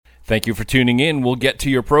Thank you for tuning in. We'll get to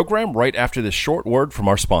your program right after this short word from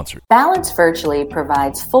our sponsor. Balance Virtually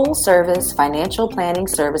provides full-service financial planning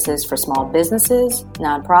services for small businesses,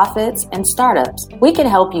 nonprofits, and startups. We can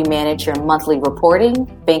help you manage your monthly reporting,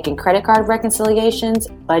 bank and credit card reconciliations,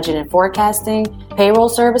 budget and forecasting, payroll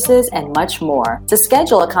services, and much more. To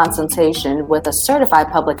schedule a consultation with a certified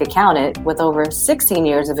public accountant with over 16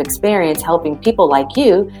 years of experience helping people like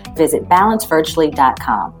you, visit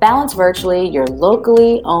balancevirtually.com. Balance Virtually, your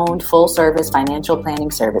locally owned full-service financial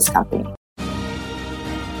planning service company.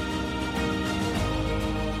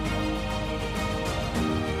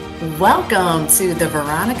 Welcome to the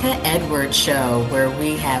Veronica Edwards Show, where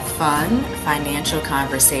we have fun financial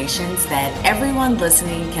conversations that everyone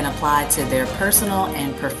listening can apply to their personal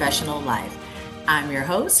and professional life. I'm your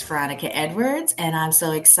host, Veronica Edwards, and I'm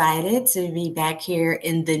so excited to be back here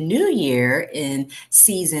in the new year in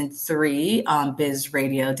season 3 on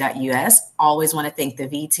bizradio.us. Always want to thank the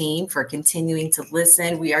V team for continuing to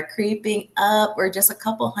listen. We are creeping up. We're just a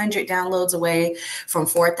couple hundred downloads away from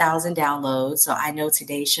 4,000 downloads. So I know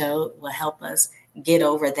today's show will help us get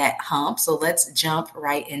over that hump. So let's jump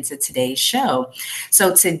right into today's show.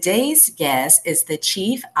 So today's guest is the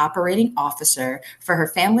Chief Operating Officer for her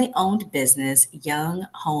family-owned business, Young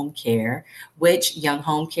Home Care, which Young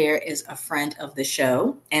Home Care is a friend of the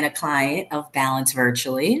show and a client of Balance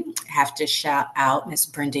Virtually. Have to shout out Miss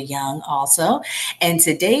Brenda Young also. And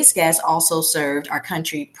today's guest also served our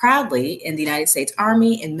country proudly in the United States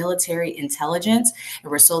Army and military intelligence.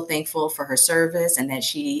 And we're so thankful for her service and that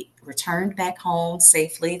she returned back home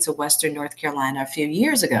safely to Western North Carolina a few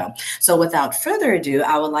years ago. So without further ado,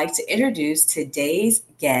 I would like to introduce today's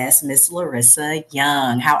guest, Miss Larissa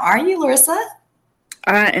Young. How are you, Larissa?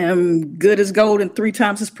 I am good as gold and 3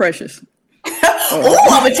 times as precious. Oh,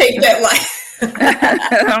 I'm going to take that one.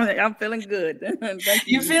 I'm feeling good. Thank you.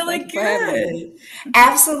 You're feeling good.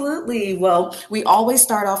 Absolutely. Well, we always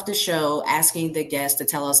start off the show asking the guests to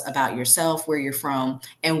tell us about yourself, where you're from,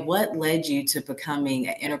 and what led you to becoming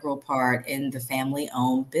an integral part in the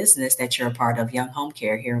family-owned business that you're a part of, Young Home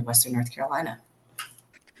Care here in Western North Carolina.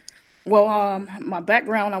 Well, my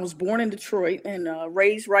background, I was born in Detroit and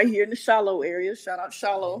raised right here in the Shiloh area. Shout out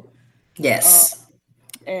Shiloh. Yes.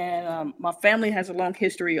 And my family has a long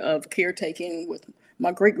history of caretaking, with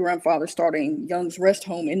my great-grandfather starting Young's Rest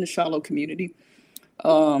Home in the Shiloh community.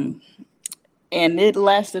 And it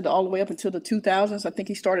lasted all the way up until the 2000s. I think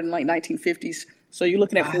he started in like 1950s. So you're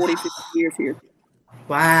looking at 40, 50 years here.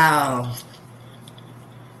 Wow.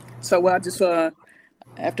 So I just,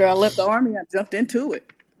 after I left the Army, I jumped into it.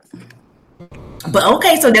 But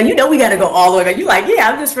okay, so now you know we got to go all the way back. You like, yeah,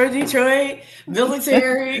 I'm just from Detroit,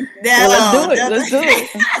 military. Let's do it.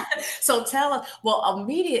 So tell us, well,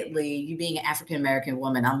 immediately you being an African-American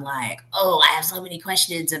woman, I'm like, oh, I have so many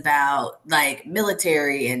questions about like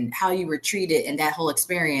military and how you were treated and that whole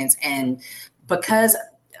experience. And because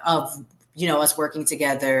of us working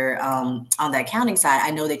together on the accounting side, I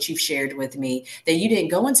know that you've shared with me that you didn't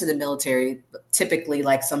go into the military typically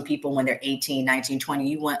like some people when they're 18, 19, 20,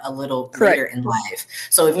 you went a little later in life.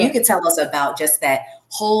 So if you could tell us about just that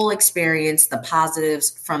whole experience, the positives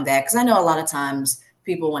from that, because I know a lot of times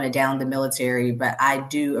people want to down the military, but I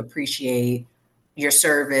do appreciate your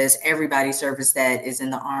service, everybody's service that is in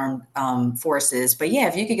the armed forces. But yeah,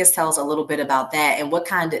 if you could just tell us a little bit about that and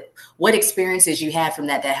what experiences you had from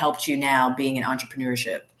that helped you now being in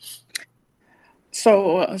entrepreneurship.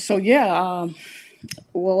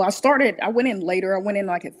 Well, I went in later. I went in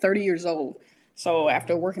like at 30 years old. So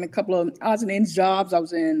after working a couple of odds and ends jobs, I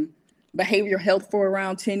was in behavioral health for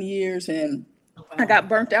around 10 years and I got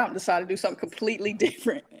burnt out and decided to do something completely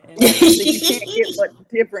different. And you can't get much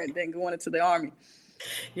different than going into the Army.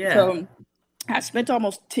 Yeah. So I spent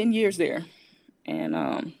almost 10 years there. And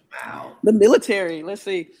the military, let's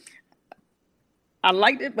see, I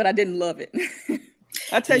liked it, but I didn't love it.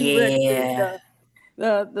 I tell you what,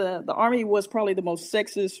 the Army was probably the most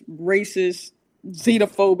sexist, racist,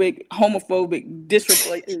 xenophobic, homophobic,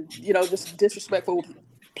 just disrespectful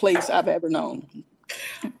place I've ever known.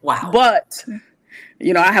 Wow. But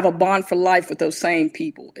I have a bond for life with those same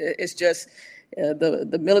people. It's just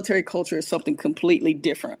the military culture is something completely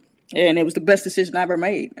different. And it was the best decision I ever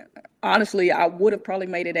made. Honestly, I would have probably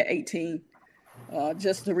made it at 18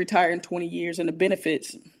 just to retire in 20 years and the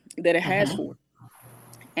benefits that it has for it.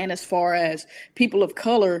 And as far as people of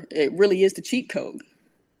color, it really is the cheat code.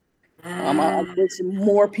 I wish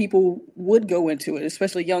more people would go into it,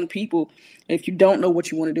 especially young people. If you don't know what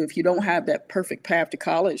you want to do, if you don't have that perfect path to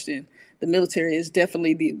college, then the military is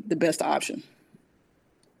definitely the best option.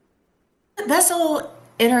 That's so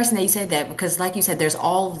interesting that you said that, because like you said, there's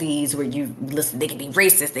all these where you listen, they can be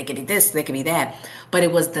racist, they can be this, they can be that, but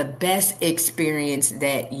it was the best experience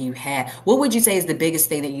that you had. What would you say is the biggest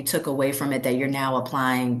thing that you took away from it that you're now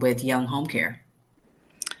applying with Young Home Care?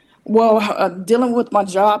 Well, dealing with my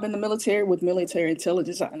job in the military with military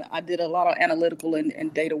intelligence, I did a lot of analytical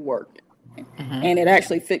and data work, and it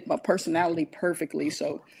actually fit my personality perfectly.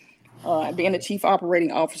 So, being the chief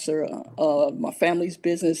operating officer of my family's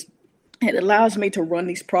business, it allows me to run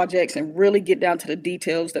these projects and really get down to the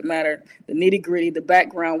details that matter, the nitty gritty, the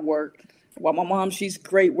background work. While my mom, she's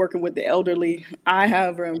great working with the elderly, I,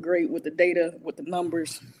 however, am great with the data, with the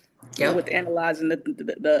numbers, with analyzing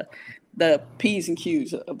the P's and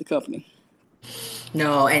Q's of the company.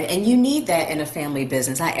 No, and you need that in a family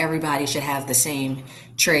business. Not everybody should have the same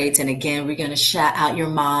traits. And again, we're going to shout out your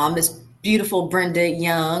mom, Miss beautiful Brenda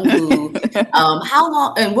Young, who, how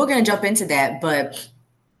long, and we're going to jump into that, but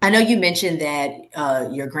I know you mentioned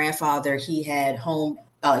that your grandfather, he had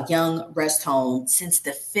young rest home since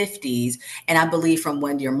the 50s. And I believe from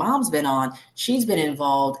when your mom's been on, she's been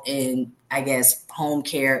involved in, I guess, home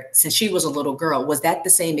care since she was a little girl. Was that the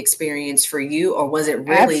same experience for you, or was it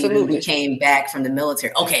really when you came back from the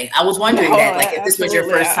military? Okay, I was wondering that, like, if this was your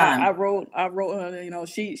first time. I wrote,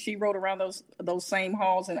 she rode around those same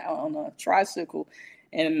halls and on a tricycle.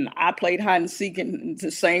 And I played hide and seek in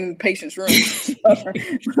the same patient's room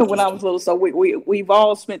when I was little. So we've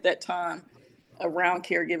all spent that time around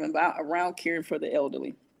caregiving, around caring for the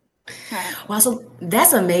elderly. Wow, so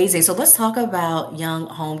that's amazing. So let's talk about Young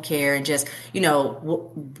Home Care and just,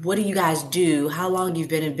 what do you guys do? How long you've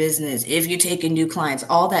been in business? If you're taking new clients,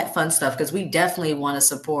 all that fun stuff, because we definitely want to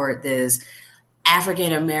support this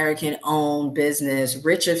African-American owned business,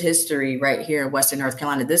 rich of history right here in Western North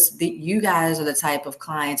Carolina. You guys are the type of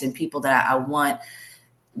clients and people that I want,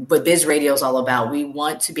 what Biz Radio is all about. We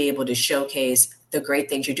want to be able to showcase the great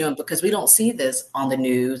things you're doing, because we don't see this on the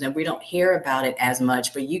news and we don't hear about it as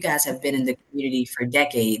much, but you guys have been in the community for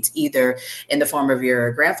decades, either in the form of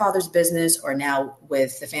your grandfather's business or now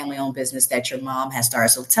with the family-owned business that your mom has started.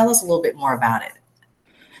 So tell us a little bit more about it.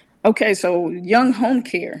 Okay, so Young Home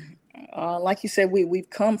Care. Like you said, we've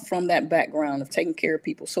come from that background of taking care of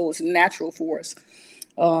people. So it's natural for us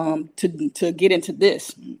to get into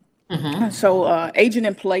this. So aging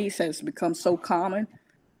in place has become so common,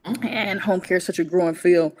 and home care is such a growing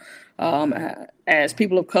field. As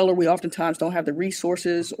people of color, we oftentimes don't have the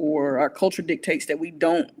resources, or our culture dictates that we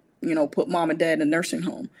don't, put mom and dad in a nursing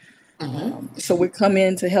home. So we come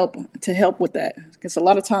in to help with that, because a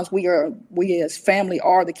lot of times we as family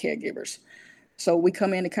are the caregivers. So we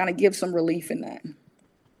come in to kind of give some relief in that.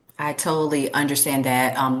 I totally understand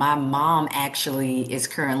that. My mom actually is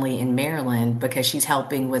currently in Maryland because she's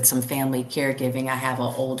helping with some family caregiving. I have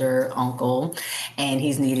an older uncle and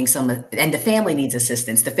he's needing and the family needs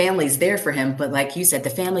assistance. The family's there for him, but like you said, the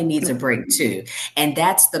family needs a break too. And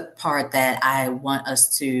that's the part that I want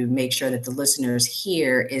us to make sure that the listeners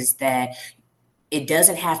hear, is that it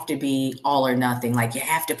doesn't have to be all or nothing. Like, you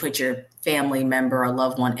have to put your family member or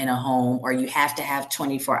loved one in a home, or you have to have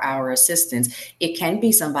 24-hour assistance. It can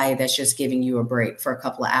be somebody that's just giving you a break for a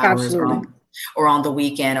couple of hours or on the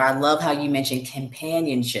weekend. Or I love how you mentioned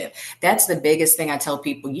companionship. That's the biggest thing I tell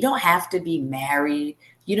people. You don't have to be married.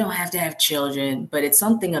 You don't have to have children, but it's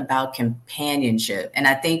something about companionship. And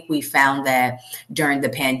I think we found that during the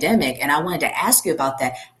pandemic. And I wanted to ask you about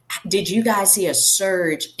that. Did you guys see a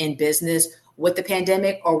surge in business with the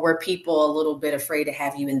pandemic, or were people a little bit afraid to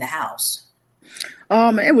have you in the house?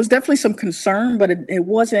 It was definitely some concern, but it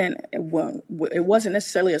wasn't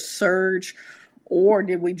necessarily a surge, or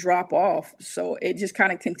did we drop off? So it just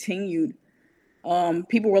kind of continued.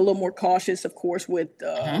 People were a little more cautious, of course, with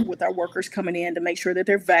our workers coming in to make sure that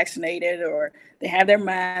they're vaccinated or they have their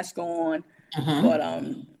mask on. But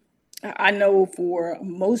I know for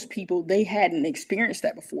most people, they hadn't experienced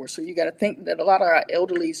that before. So you got to think that a lot of our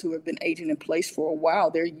elderlies who have been aging in place for a while,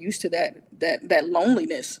 they're used to that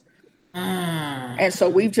loneliness. And so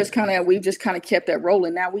we've just kind of kept that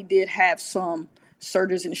rolling. Now, we did have some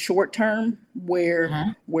surges in short term where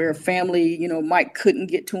family, couldn't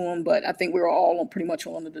get to them, but I think we were all pretty much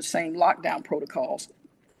under the same lockdown protocols.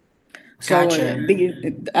 Gotcha.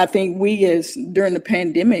 So I think during the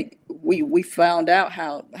pandemic, we found out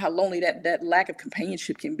how lonely that lack of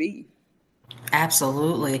companionship can be.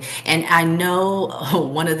 Absolutely. And I know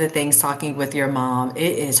one of the things, talking with your mom,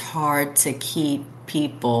 it is hard to keep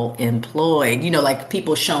people employed, like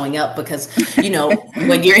people showing up, because,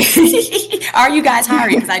 when you're, are you guys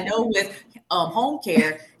hiring? Because I know with home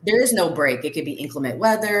care, there is no break. It could be inclement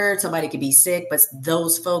weather, somebody could be sick, but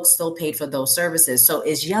those folks still paid for those services. So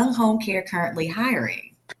is Young Home Care currently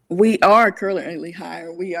hiring? We are currently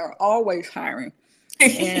hiring. We are always hiring.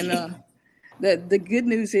 And the good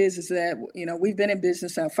news is that, we've been in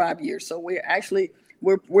business now 5 years. So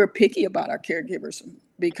we're picky about our caregivers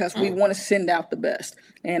because we want to send out the best,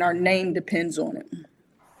 and our name depends on it.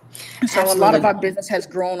 So a lot of our Absolutely. business has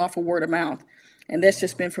grown off of word of mouth, and that's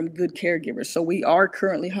just been from good caregivers. So we are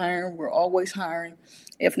currently hiring. We're always hiring.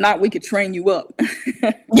 If not, we could train you up.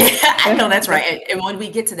 Yeah, I know that's right. And when we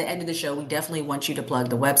get to the end of the show, we definitely want you to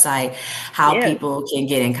plug the website, how Yeah. people can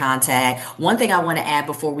get in contact. One thing I want to add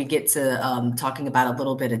before we get to talking about a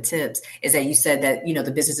little bit of tips is that you said that,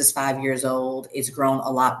 the business is 5 years old. It's grown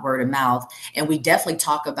a lot word of mouth. And we definitely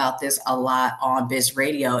talk about this a lot on Biz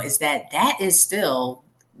Radio, is that is still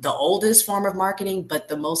the oldest form of marketing, but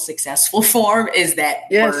the most successful form is that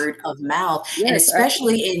Yes. word of mouth. And Yes.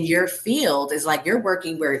 especially in your field, is like you're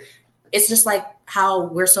working where it's just like how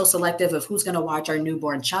we're so selective of who's going to watch our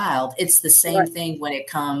newborn child. It's the same Right. thing when it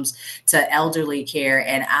comes to elderly care.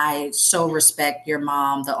 And I so respect your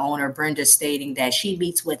mom, the owner, Brenda, stating that she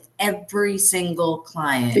meets with every single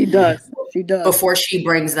client She does. She does. before she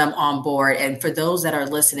brings them on board. And for those that are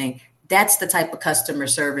listening, that's the type of customer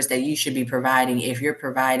service that you should be providing if you're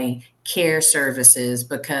providing care services,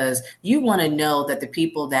 because you want to know that the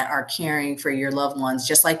people that are caring for your loved ones,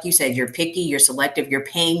 just like you said, you're picky, you're selective, you're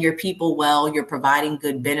paying your people well, you're providing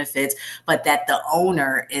good benefits, but that the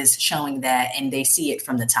owner is showing that and they see it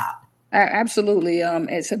from the top. Absolutely.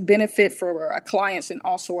 It's a benefit for our clients and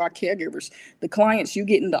also our caregivers. The clients, you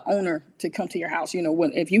getting the owner to come to your house.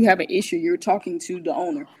 If you have an issue, you're talking to the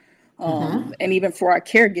owner. And even for our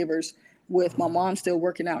caregivers, with my mom still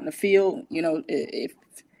working out in the field,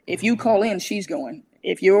 if you call in, she's going.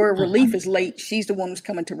 If your relief is late, she's the one who's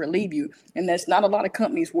coming to relieve you. And there's not a lot of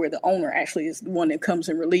companies where the owner actually is the one that comes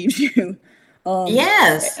and relieves you.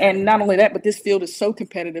 Yes. And not only that, but this field is so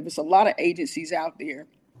competitive. It's a lot of agencies out there.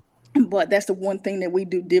 But that's the one thing that we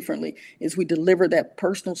do differently is we deliver that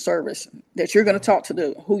personal service that you're going to talk to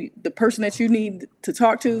the person that you need to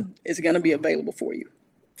talk to is going to be available for you.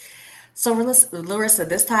 So, Larissa,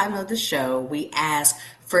 this time of the show, we ask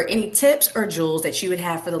for any tips or jewels that you would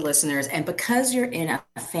have for the listeners. And because you're in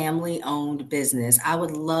a family-owned business, I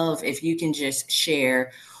would love if you can just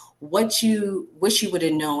share what you wish you would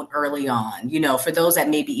have known early on, for those that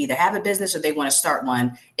maybe either have a business or they want to start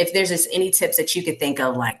one. If there's just any tips that you could think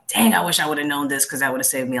of, like, dang, I wish I would have known this because that would have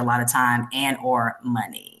saved me a lot of time and or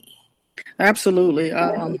money. Absolutely.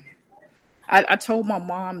 I told my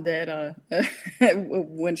mom that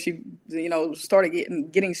when she,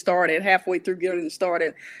 started getting started, halfway through getting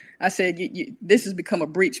started, I said, this has become a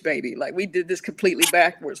breach, baby. Like, we did this completely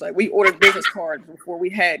backwards. Like, we ordered business cards before we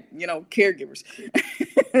had, caregivers.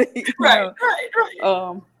 Right.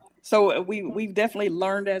 So we've definitely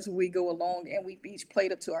learned as we go along, and we've each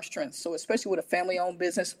played up to our strengths. So especially with a family-owned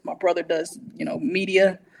business, my brother does,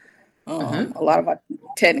 media, a lot of our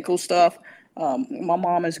technical stuff. My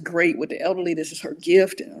mom is great with the elderly. This is her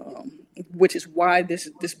gift, which is why this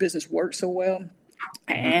business works so well.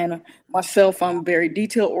 And myself, I'm very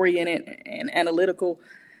detail oriented and analytical.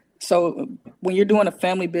 So when you're doing a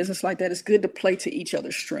family business like that, it's good to play to each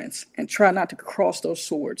other's strengths and try not to cross those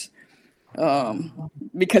swords.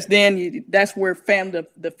 Because then that's where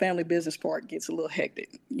the family business part gets a little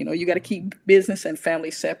hectic. You got to keep business and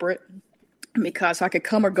family separate. Because I could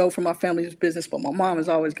come or go from my family's business, but my mom is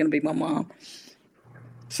always going to be my mom.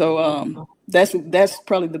 So that's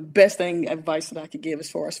probably the best advice that I could give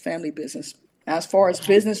as far as family business. As far as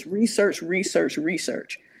business, research.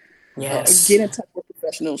 Yes. Get in touch with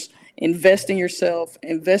professionals. Invest in yourself.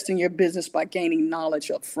 Invest in your business by gaining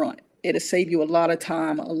knowledge up front. It'll save you a lot of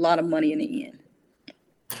time, a lot of money in the end.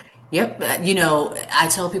 Yep. I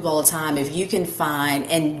tell people all the time, if you can find,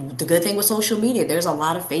 and the good thing with social media, there's a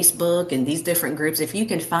lot of Facebook and these different groups. If you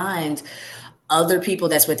can find other people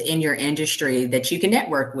that's within your industry that you can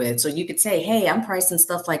network with. So you could say, hey, I'm pricing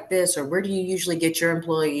stuff like this, or where do you usually get your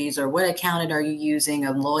employees, or what accountant are you using,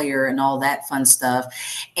 a lawyer, and all that fun stuff.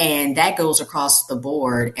 And that goes across the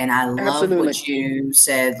board. And I love what you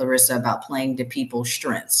said, Larissa, about playing to people's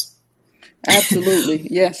strengths. Absolutely.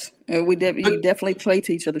 Yes. You definitely play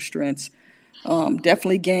to each other's strengths.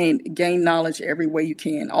 Definitely gain knowledge every way you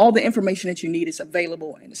can. All the information that you need is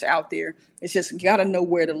available and it's out there. It's just, you got to know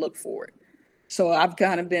where to look for it. So I've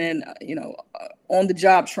kind of been, on the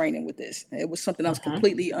job training with this. It was something I was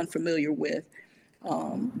completely unfamiliar with.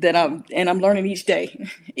 I'm learning each day,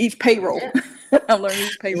 each payroll. I'm learning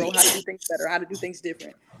each payroll how to do things better, how to do things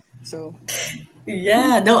different. So,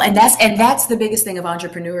 yeah, no, and that's the biggest thing of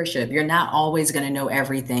entrepreneurship. You're not always going to know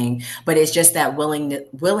everything, but it's just that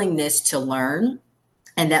willingness to learn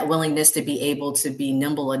And that willingness to be able to be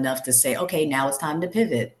nimble enough to say, okay, now it's time to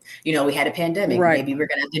pivot. We had a pandemic. Right. Maybe we're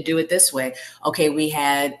going to have to do it this way. Okay, we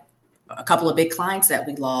had a couple of big clients that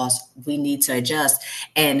we lost. We need to adjust.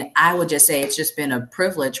 And I would just say it's just been a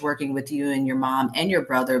privilege working with you and your mom and your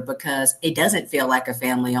brother, because it doesn't feel like a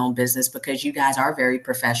family-owned business, because you guys are very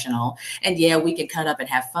professional. And yeah, we can cut up and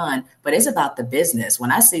have fun, but it's about the business.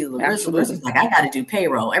 When I see Larissa's like, I got to do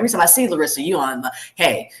payroll. Every time I see Larissa, you on the,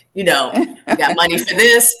 hey, you got money for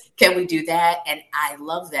this. Can we do that? And I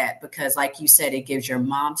love that, because like you said, it gives your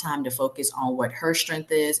mom time to focus on what her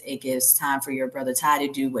strength is. It gives time for your brother Ty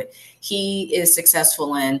to do what he is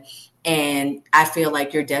successful in. And I feel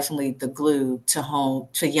like you're definitely the glue to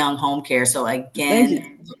young home care. So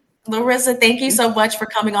again, Larissa, thank you so much for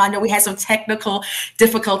coming on. I know we had some technical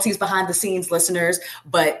difficulties behind the scenes, listeners,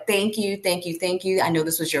 but thank you. I know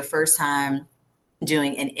this was your first time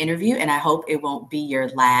doing an interview, and I hope it won't be your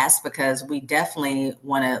last, because we definitely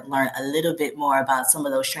want to learn a little bit more about some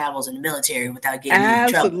of those travels in the military without getting in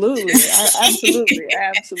trouble. Absolutely. I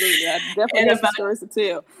definitely have some stories to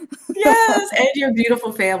tell. Yes, and your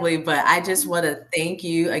beautiful family. But I just want to thank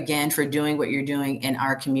you again for doing what you're doing in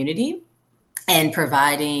our community and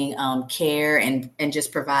providing care and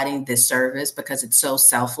just providing this service, because it's so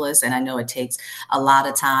selfless. And I know it takes a lot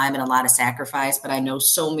of time and a lot of sacrifice, but I know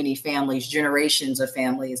so many families, generations of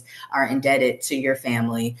families, are indebted to your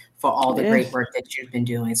family for all the great work that you've been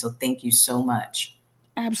doing. So thank you so much.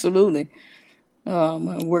 Absolutely.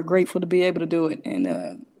 We're grateful to be able to do it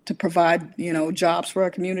and to provide, jobs for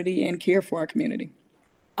our community and care for our community.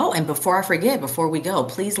 Oh, and before I forget, before we go,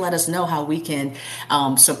 please let us know how we can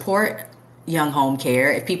support Young Home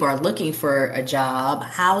Care. If people are looking for a job,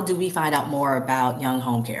 how do we find out more about Young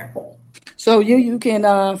Home Care? So you can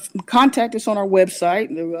contact us on our website,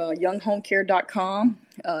 younghomecare.com.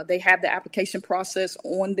 They have the application process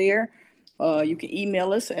on there. You can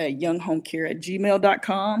email us at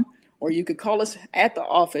younghomecare@gmail.com, or you could call us at the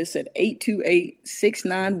office at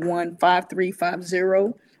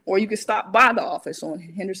 828-691-5350. Or you can stop by the office on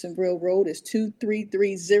Hendersonville Road. It's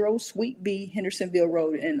 2330 Suite B, Hendersonville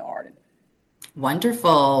Road in Arden.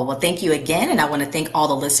 Wonderful. Well, thank you again. And I want to thank all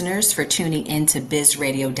the listeners for tuning in to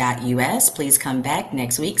bizradio.us. Please come back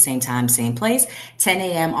next week, same time, same place, 10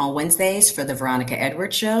 a.m. on Wednesdays for the Veronica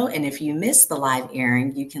Edwards Show. And if you missed the live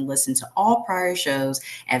airing, you can listen to all prior shows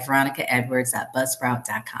at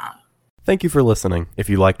veronicaedwards.buzzsprout.com. Thank you for listening. If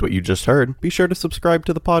you liked what you just heard, be sure to subscribe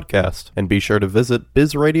to the podcast, and be sure to visit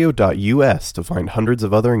bizradio.us to find hundreds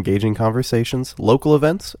of other engaging conversations, local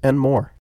events, and more.